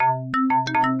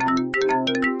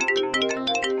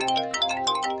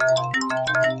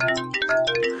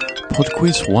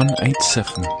PodQuiz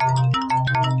 187.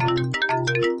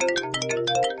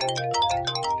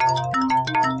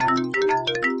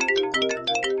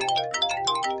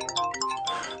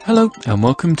 Hello and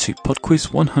welcome to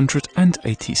PodQuiz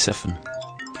 187.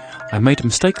 I made a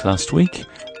mistake last week.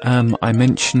 I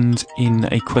mentioned in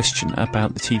a question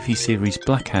about the TV series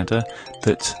Blackadder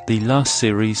that the last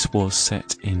series was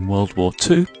set in World War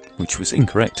II, which was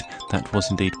incorrect. That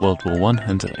was indeed World War I,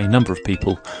 and a number of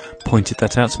people pointed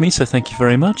that out to me, so thank you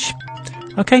very much.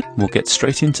 Okay, we'll get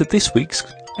straight into this week's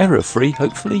error-free,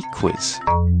 hopefully, quiz.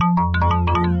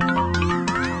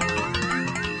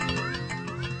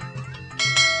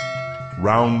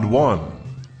 Round 1.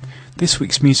 This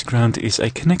week's music round is a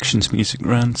connections music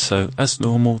round, so as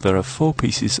normal there are 4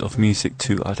 pieces of music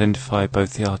to identify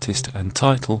both the artist and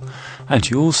title, and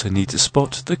you also need to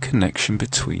spot the connection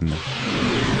between them.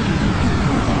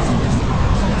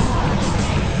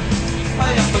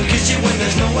 I often kiss you when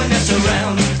there's no one else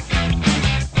around.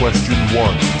 Question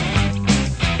 1.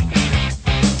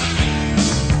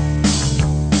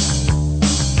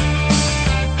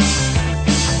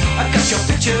 I got your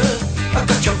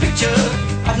picture.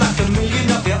 I'd like a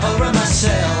million of you around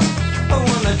myself. I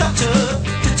want a doctor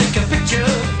to take a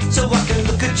picture so I can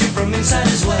look at you from inside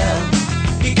as well.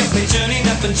 You got me turning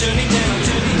up and turning down,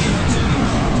 turning in and turning.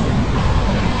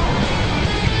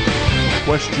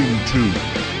 Question 2.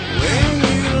 When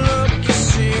you look, you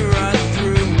see right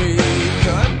through me.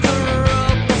 Cut the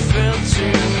rope, I fell to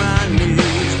my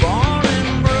knees. Born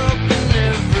and broken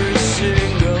every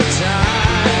single time.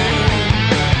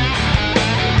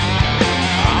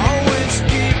 Always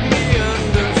keep me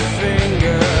under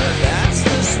finger. That's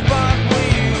the spot where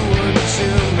you would to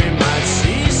me. Might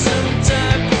see some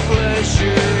type of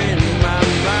pleasure in my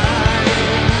mind.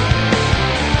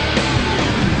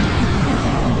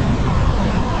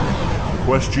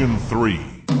 Question 3.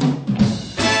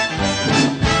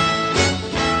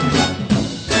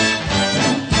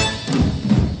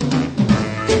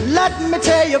 Let me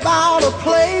tell you about a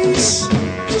place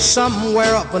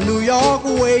somewhere up a New York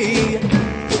way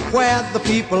where the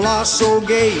people are so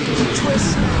gay.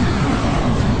 Twist.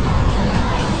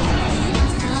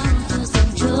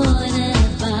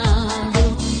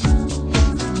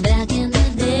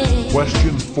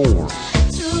 Question 4.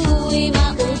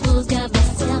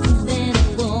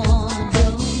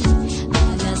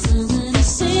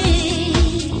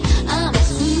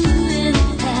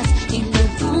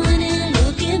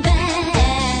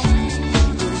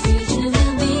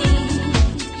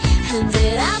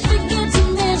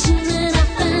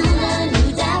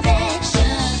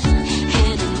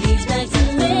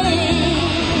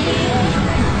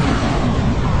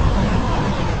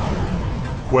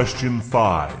 Question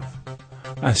 5.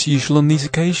 As usual on these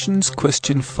occasions,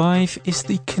 question 5 is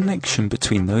the connection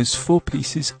between those 4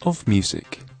 pieces of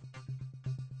music.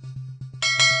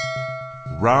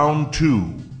 Round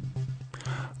 2.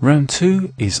 Round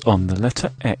 2 is on the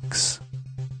letter X.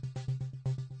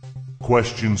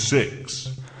 Question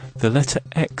 6. The letter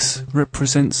X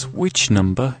represents which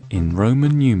number in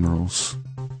Roman numerals?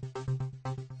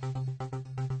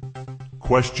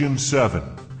 Question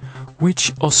 7.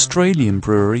 Which Australian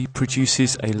brewery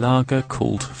produces a lager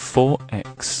called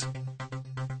 4X?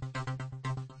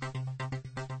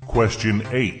 Question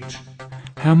 8.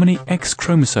 How many X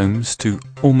chromosomes do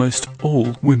almost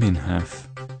all women have?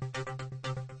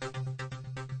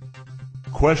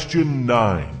 Question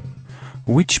 9.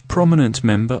 Which prominent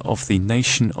member of the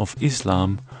Nation of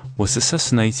Islam was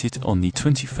assassinated on the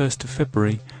 21st of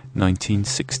February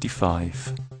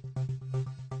 1965?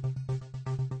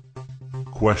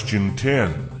 Question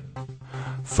 10.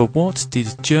 For what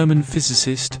did German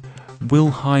physicist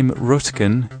Wilhelm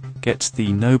Röntgen get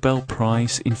the Nobel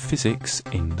Prize in Physics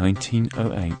in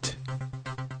 1908?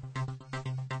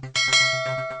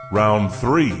 Round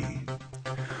 3.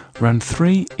 Round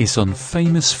 3 is on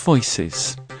famous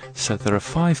voices. So there are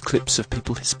 5 clips of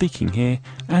people speaking here,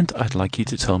 and I'd like you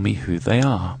to tell me who they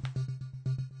are.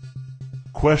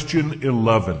 Question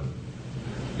 11.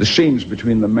 The scenes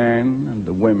between the men and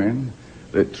the women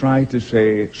that try to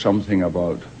say something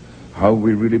about how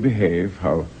we really behave,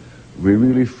 how we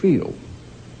really feel.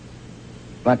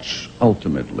 That's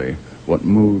ultimately what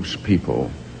moves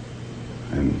people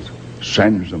and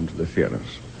sends them to the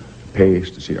theaters,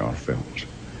 pays to see our films.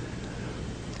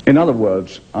 In other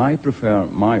words, I prefer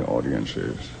my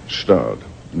audiences stirred,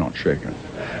 not shaken.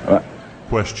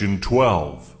 Question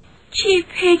 12. Gee,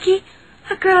 Peggy,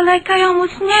 a girl like I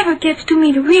almost never gets to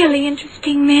meet a really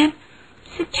interesting man.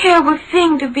 It's a terrible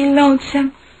thing to be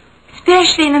lonesome,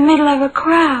 especially in the middle of a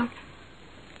crowd.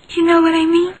 Do you know what I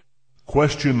mean?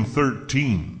 Question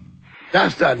 13. Gotta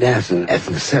start dancing. That's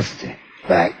a necessity.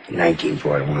 back in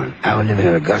 1941. I was living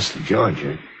in Augusta,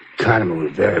 Georgia. Carnival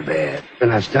was very bad.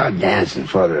 And I started dancing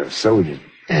for the soldiers.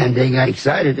 And they got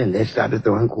excited and they started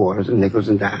throwing quarters and nickels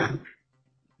and dimes.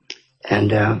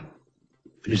 And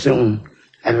pretty soon,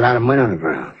 I had a lot of money on the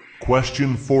ground.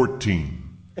 Question 14.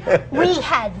 We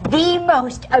had the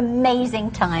most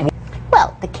amazing time.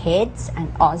 Well, the kids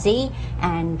and Ozzy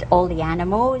and all the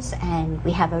animals, and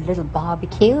we have a little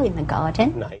barbecue in the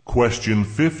garden. Question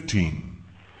 15.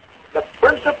 The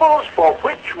principles for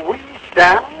which we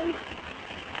stand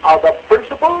are the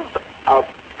principles of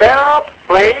fair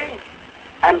play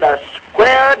and a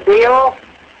square deal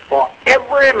for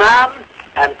every man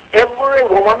and every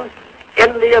woman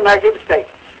in the United States.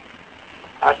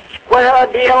 A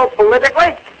square deal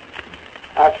politically,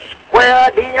 a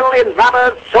square deal in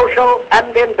matters social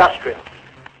and industrial.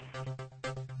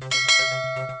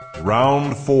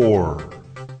 Round 4.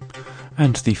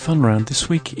 And the fun round this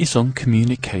week is on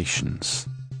communications.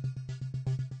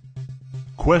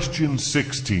 Question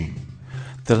 16.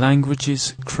 The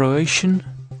languages Croatian,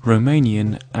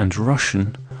 Romanian and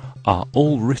Russian are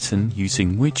all written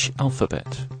using which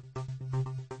alphabet?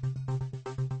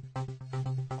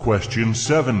 Question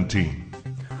 17.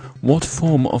 What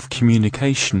form of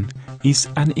communication is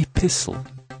an epistle?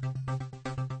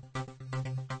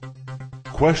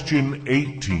 Question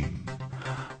 18.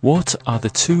 What are the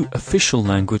two official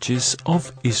languages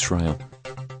of Israel?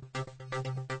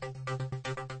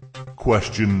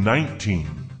 Question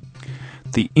 19.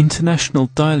 The International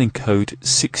Dialing Code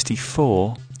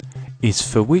 64 is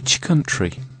for which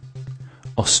country?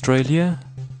 Australia,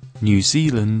 New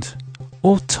Zealand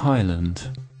or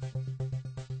Thailand?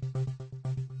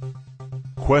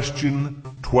 Question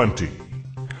 20.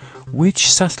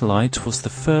 Which satellite was the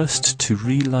first to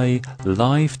relay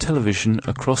live television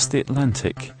across the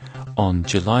Atlantic on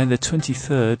July the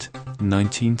 23rd,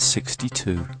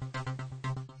 1962?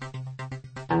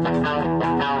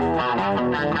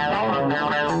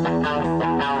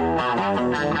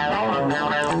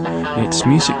 It's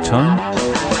music time.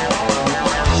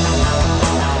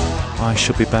 I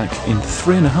shall be back in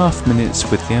 3.5 minutes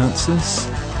with the answers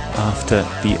after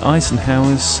the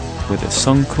Eisenhowers with a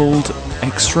song called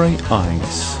X-Ray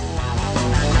Eyes.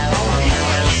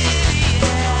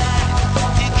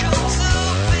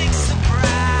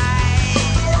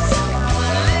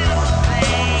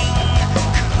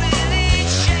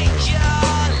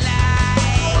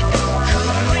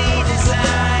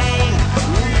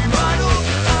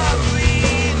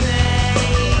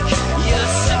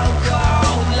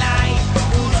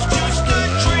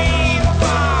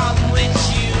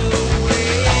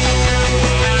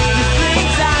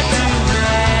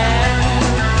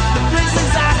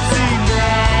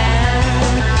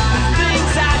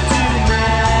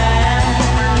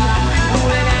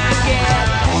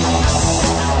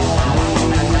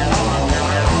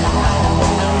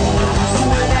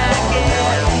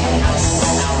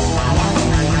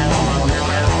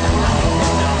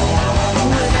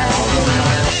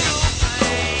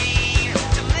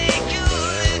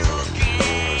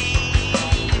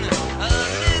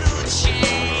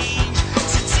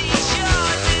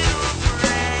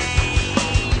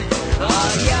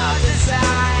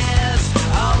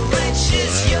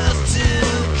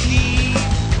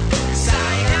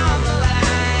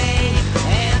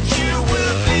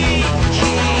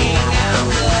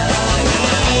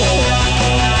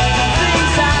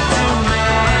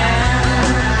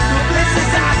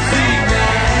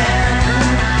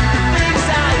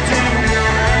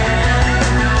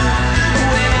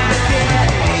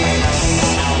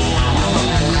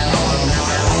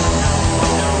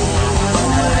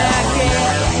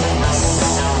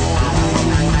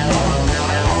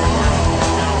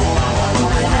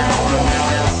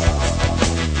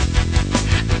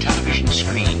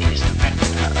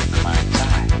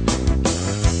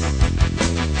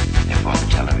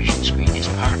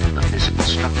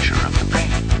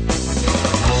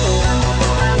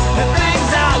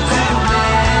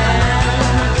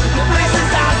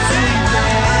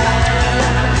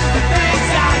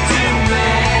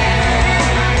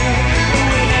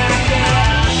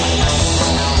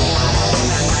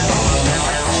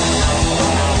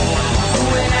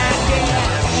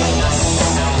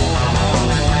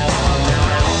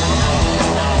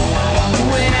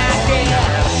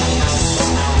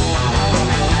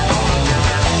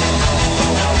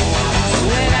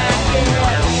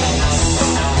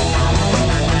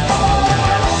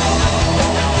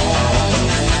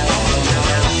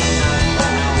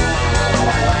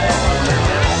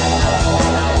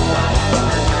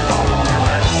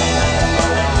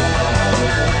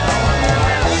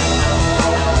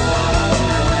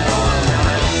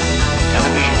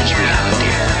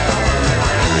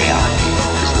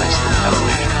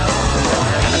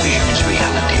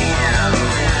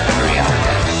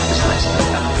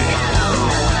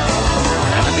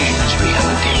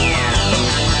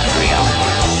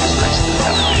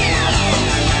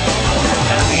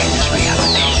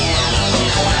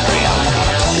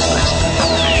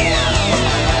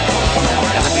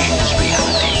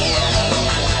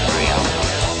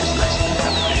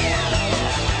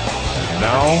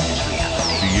 now,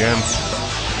 the answer.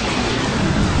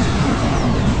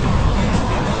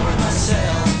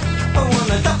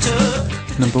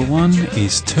 Number 1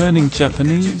 is Turning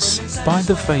Japanese by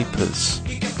the Vapors.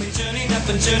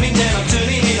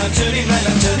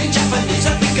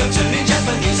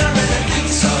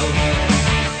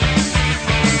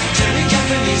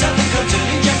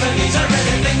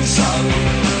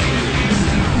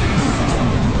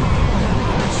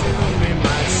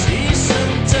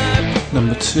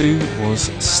 Number 2 was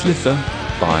Slither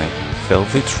by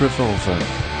Velvet Revolver.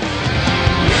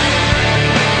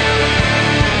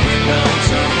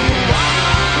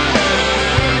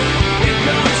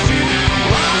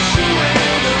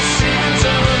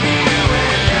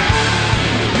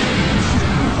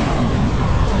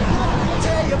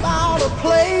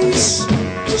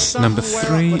 Number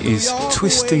 3 is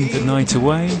Twisting the Night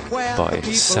Away by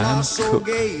Sam Cooke.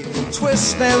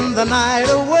 Twisting the night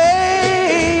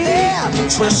away, yeah.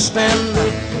 Twisting,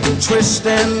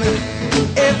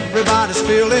 everybody's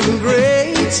feeling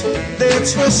great. They're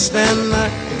twisting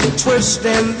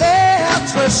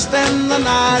the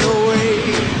night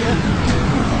away.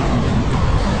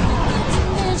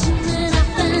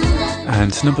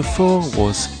 And number 4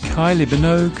 was Kylie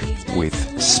Minogue with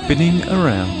Spinning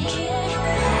Around.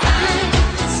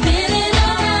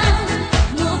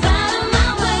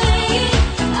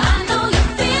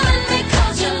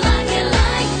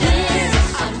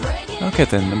 Okay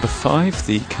then, number 5,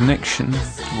 The Connection.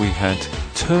 We had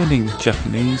Turning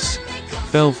Japanese,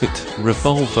 Velvet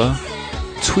Revolver,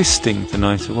 Twisting the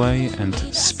Night Away and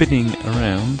Spinning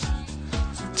Around.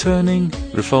 Turning,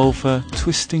 revolver,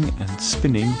 twisting and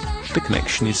spinning. The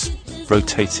connection is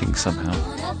rotating somehow.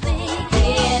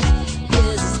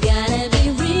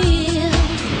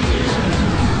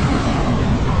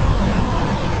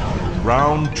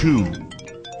 Round 2.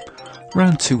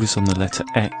 Round 2 is on the letter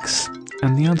X,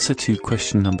 and the answer to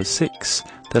question number 6,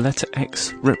 the letter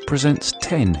X represents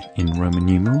 10 in Roman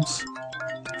numerals.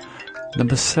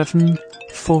 Number 7,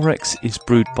 4X is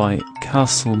brewed by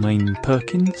Castlemaine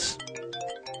Perkins.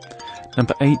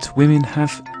 Number 8, women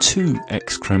have 2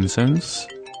 X chromosomes.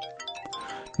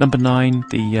 Number 9,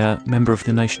 the member of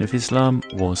the Nation of Islam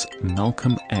was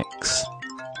Malcolm X.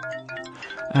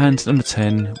 And number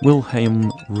 10,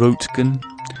 Wilhelm Röntgen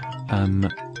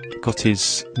got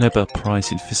his Nobel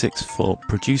Prize in Physics for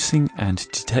producing and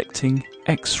detecting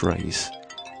X-rays.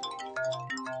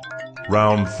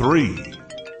 Round 3.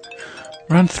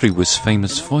 Round 3 was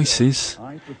Famous Voices,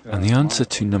 and the answer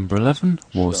to number 11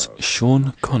 was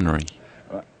Sean Connery.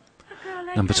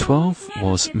 Number 12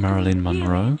 was Marilyn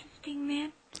Monroe.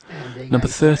 Number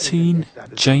 13,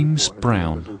 James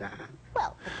Brown.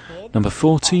 Number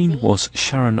 14 was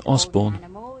Sharon Osbourne.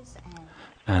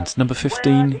 And number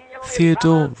 15,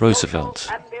 Theodore Roosevelt.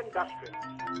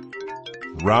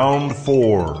 Round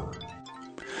 4.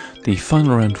 The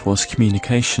final round was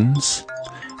communications,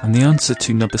 and the answer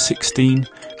to number 16,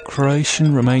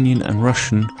 Croatian, Romanian and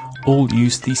Russian all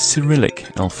use the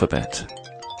Cyrillic alphabet.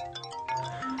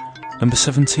 Number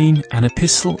 17, an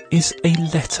epistle is a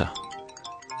letter.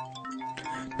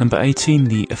 Number 18,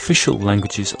 the official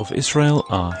languages of Israel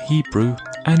are Hebrew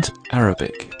and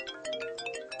Arabic.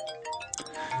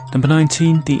 Number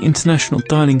 19, the international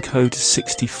dialing code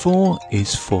 64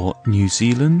 is for New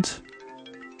Zealand.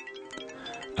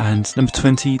 And number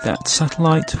 20, that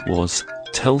satellite was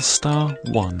Telstar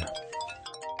 1.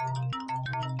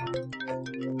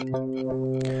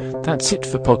 That's it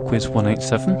for PodQuiz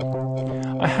 187.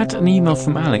 I had an email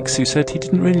from Alex who said he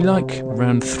didn't really like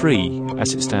round 3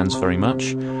 as it stands very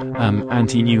much,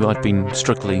 and he knew I'd been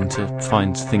struggling to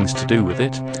find things to do with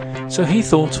it, so he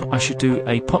thought I should do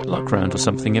a potluck round or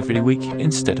something every week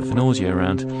instead of an audio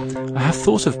round. I have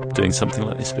thought of doing something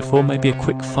like this before, maybe a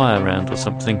quick fire round or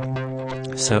something,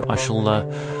 so I shall let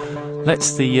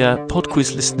the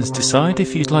PodQuiz listeners decide.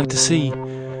 If you'd like to see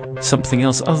something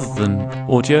else other than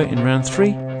audio in round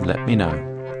 3, let me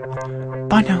know.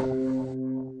 Bye now.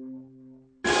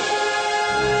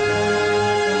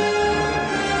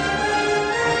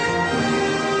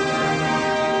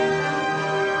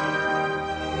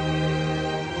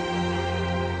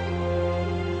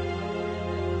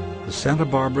 The Santa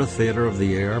Barbara Theater of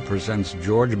the Air presents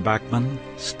George Bachman,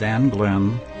 Stan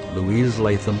Glenn, Louise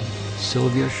Latham,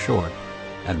 Sylvia Short,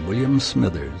 and William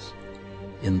Smithers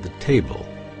in The Table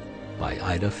by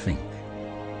Ida Fink.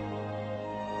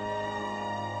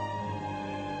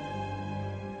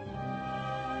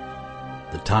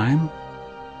 The time,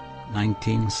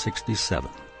 1967.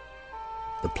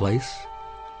 The place,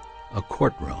 a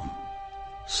courtroom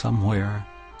somewhere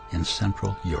in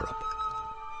Central Europe.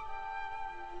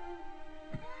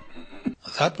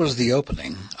 That was the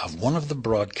opening of one of the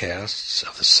broadcasts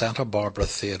of the Santa Barbara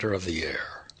Theater of the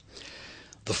Air.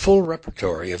 The full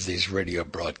repertory of these radio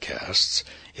broadcasts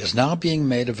is now being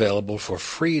made available for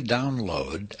free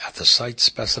download at the site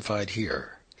specified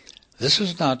here. This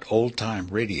is not old-time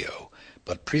radio,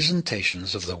 but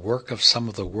presentations of the work of some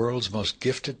of the world's most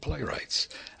gifted playwrights: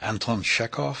 Anton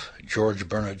Chekhov, George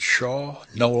Bernard Shaw,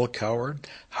 Noel Coward,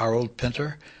 Harold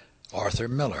Pinter, Arthur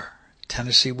Miller,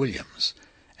 Tennessee Williams,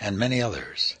 and many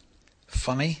others.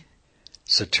 Funny,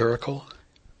 satirical,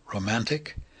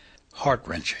 romantic,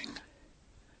 heart-wrenching.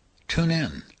 Tune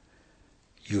in.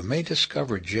 You may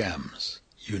discover gems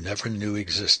you never knew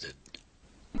existed.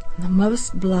 The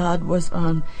most blood was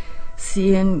on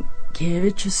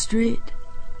Sienkiewicz Street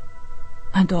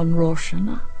and on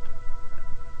Roshana.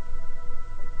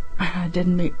 I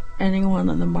didn't meet anyone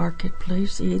in the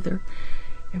marketplace either.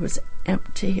 It was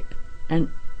empty, and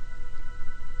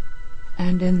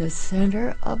in the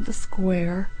center of the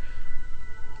square,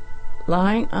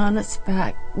 lying on its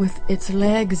back with its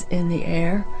legs in the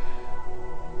air,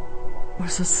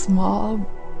 was a small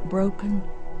broken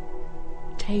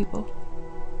table.